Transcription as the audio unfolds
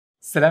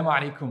Assalamu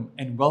alaikum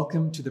and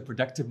welcome to the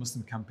Productive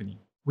Muslim Company.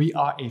 We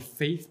are a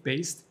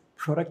faith-based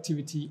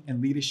productivity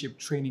and leadership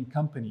training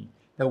company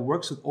that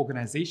works with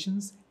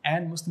organizations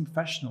and Muslim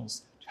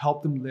professionals to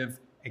help them live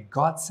a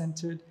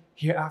God-centered,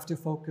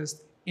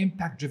 hereafter-focused,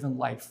 impact-driven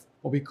life,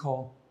 what we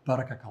call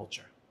Barakah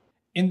culture.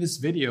 In this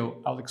video,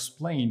 I'll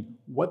explain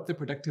what the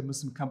Productive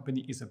Muslim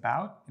Company is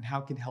about and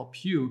how it can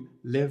help you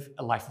live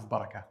a life of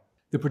barakah.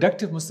 The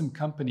Productive Muslim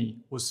Company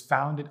was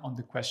founded on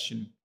the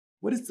question,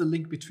 what is the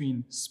link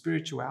between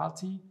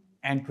spirituality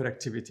and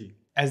productivity?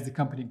 As the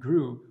company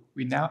grew,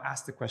 we now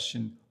ask the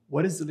question,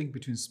 what is the link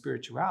between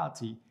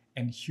spirituality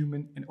and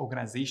human and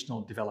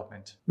organizational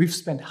development? We've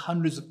spent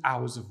hundreds of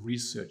hours of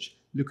research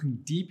looking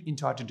deep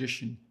into our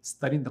tradition,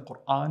 studying the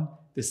Quran,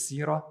 the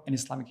Seerah, and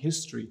Islamic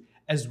history,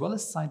 as well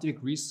as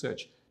scientific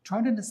research,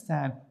 trying to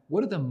understand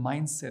what are the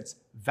mindsets,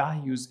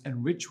 values,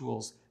 and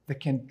rituals that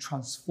can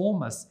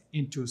transform us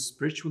into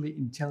spiritually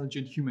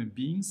intelligent human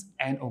beings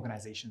and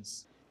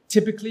organizations.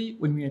 Typically,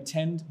 when we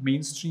attend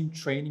mainstream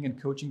training and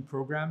coaching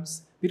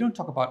programs, they don't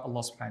talk about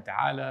Allah subhanahu wa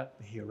ta'ala,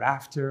 the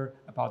hereafter,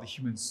 about the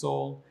human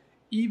soul.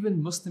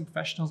 Even Muslim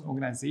professionals and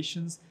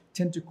organizations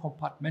tend to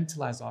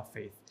compartmentalize our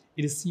faith.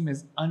 It is seen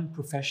as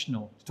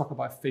unprofessional to talk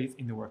about faith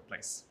in the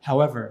workplace.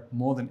 However,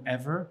 more than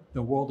ever,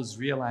 the world is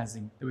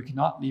realizing that we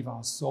cannot leave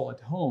our soul at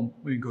home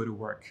when we go to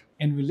work.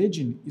 And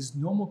religion is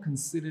no more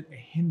considered a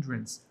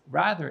hindrance.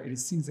 Rather, it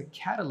is seen as a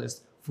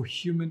catalyst for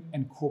human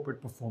and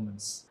corporate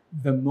performance.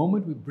 The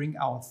moment we bring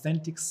our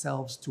authentic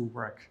selves to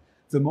work,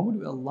 the moment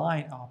we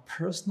align our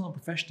personal and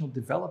professional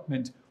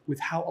development with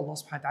how Allah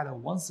subhanahu wa ta'ala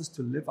wants us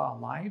to live our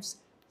lives,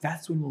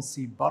 that's when we'll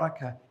see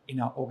barakah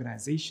in our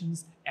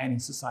organizations and in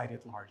society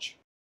at large.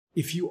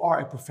 If you are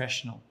a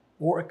professional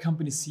or a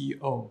company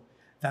CEO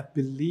that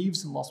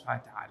believes in Allah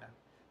subhanahu wa ta'ala,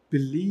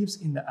 believes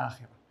in the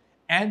akhirah,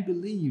 and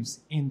believes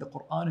in the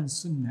Quran and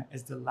Sunnah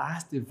as the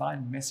last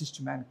divine message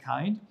to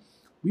mankind,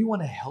 we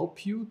want to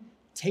help you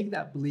take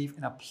that belief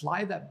and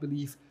apply that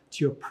belief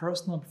to your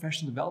personal and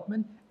professional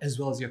development as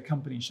well as your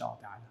company, inshallah.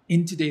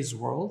 In today's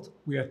world,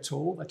 we are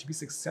told that to be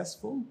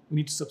successful, we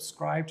need to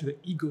subscribe to the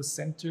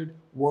ego-centered,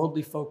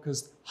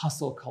 worldly-focused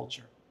hustle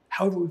culture.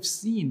 However, we've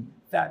seen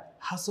that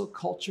hustle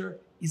culture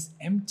is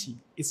empty.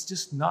 It's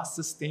just not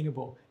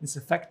sustainable. It's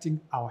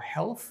affecting our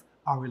health,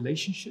 our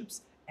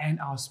relationships, and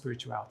our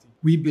spirituality.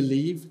 We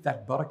believe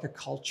that barakah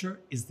culture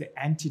is the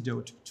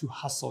antidote to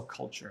hustle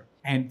culture.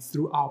 And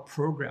through our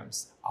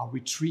programs, our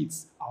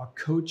retreats, our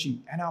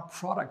coaching, and our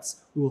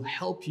products, we will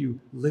help you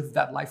live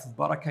that life of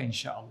barakah,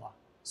 inshallah.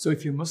 So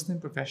if you're a Muslim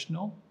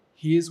professional,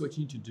 here's what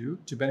you need to do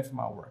to benefit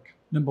from our work.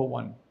 Number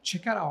one,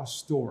 check out our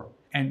store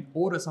and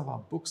order some of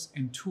our books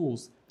and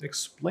tools that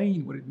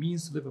explain what it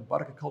means to live a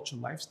barakah culture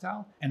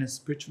lifestyle and a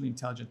spiritually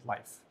intelligent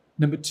life.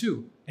 Number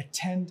two,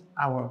 attend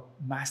our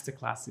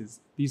masterclasses.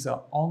 These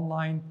are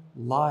online,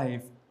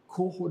 live,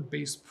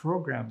 cohort-based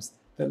programs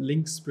that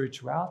link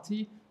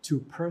spirituality to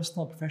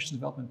personal and professional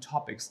development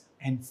topics.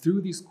 And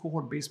through these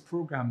cohort-based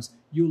programs,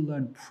 you'll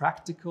learn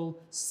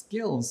practical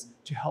skills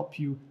to help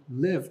you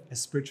live a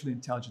spiritually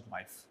intelligent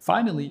life.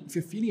 Finally, if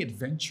you're feeling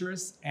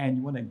adventurous and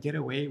you want to get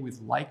away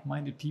with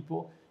like-minded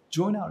people,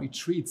 join our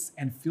retreats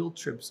and field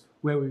trips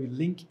where we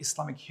link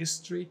Islamic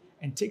history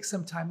and take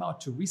some time out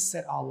to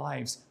reset our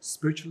lives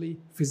spiritually,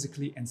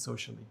 physically, and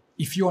socially.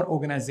 If you're an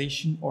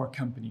organization or a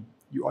company,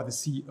 you are the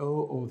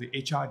CEO or the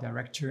HR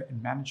director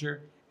and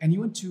manager, and you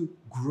want to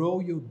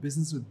grow your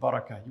business with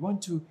barakah, you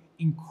want to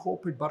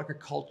incorporate barakah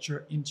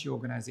culture into your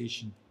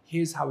organization,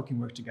 here's how we can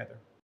work together.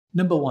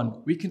 Number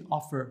one, we can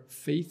offer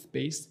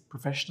faith-based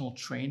professional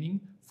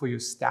training for your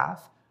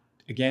staff.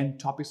 Again,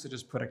 topics such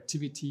as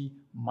productivity,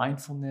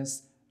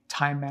 mindfulness,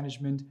 time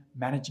management,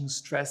 managing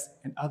stress,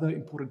 and other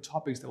important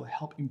topics that will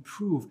help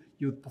improve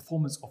your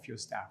performance of your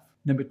staff.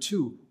 Number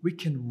two, we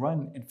can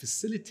run and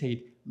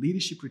facilitate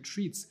leadership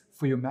retreats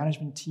for your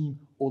management team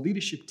or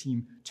leadership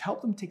team to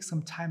help them take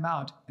some time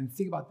out and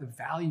think about the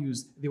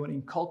values they want to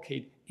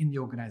inculcate in the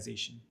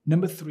organization.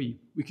 Number three,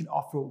 we can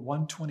offer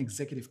one-to-one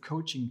executive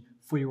coaching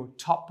for your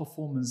top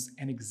performers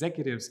and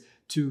executives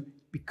to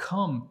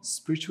become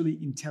spiritually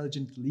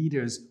intelligent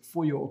leaders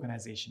for your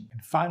organization.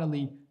 And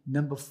finally,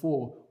 number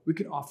four, we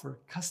can offer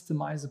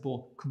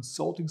customizable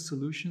consulting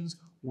solutions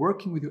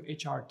working with your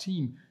HR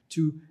team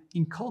to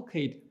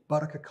inculcate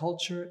barakah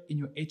culture in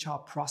your HR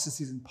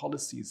processes and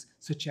policies,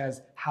 such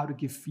as how to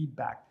give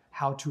feedback,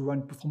 how to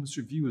run performance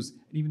reviews,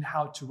 and even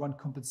how to run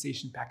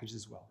compensation packages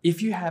as well.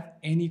 If you have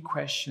any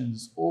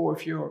questions or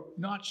if you're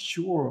not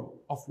sure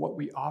of what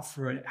we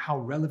offer and how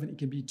relevant it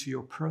can be to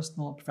your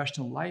personal and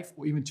professional life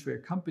or even to your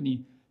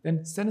company,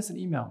 then send us an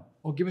email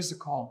or give us a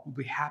call. We'll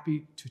be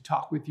happy to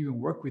talk with you and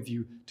work with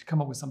you to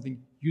come up with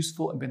something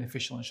useful and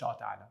beneficial, inshallah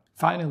ta'ala.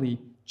 Finally,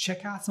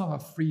 check out some of our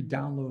free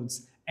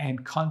downloads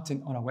and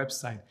content on our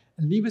website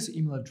and leave us your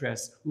email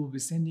address. We will be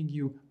sending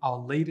you our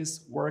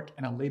latest work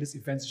and our latest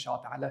events,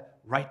 inshallah ta'ala,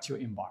 right to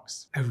your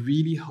inbox. I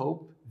really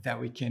hope that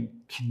we can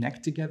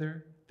connect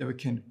together, that we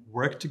can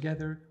work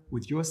together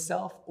with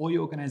yourself or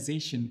your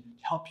organization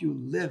to help you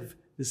live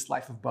this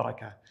life of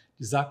barakah.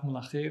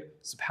 Jazakumullah khair.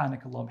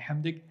 Subhanakallah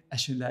bihamdik.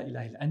 Ashhadu an la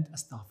ilaha illa ant.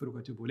 Astaghfiruka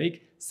wa atubu ilayk.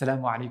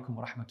 Assalamu alaikum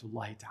wa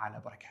rahmatullahi ta'ala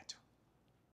wa barakatuh.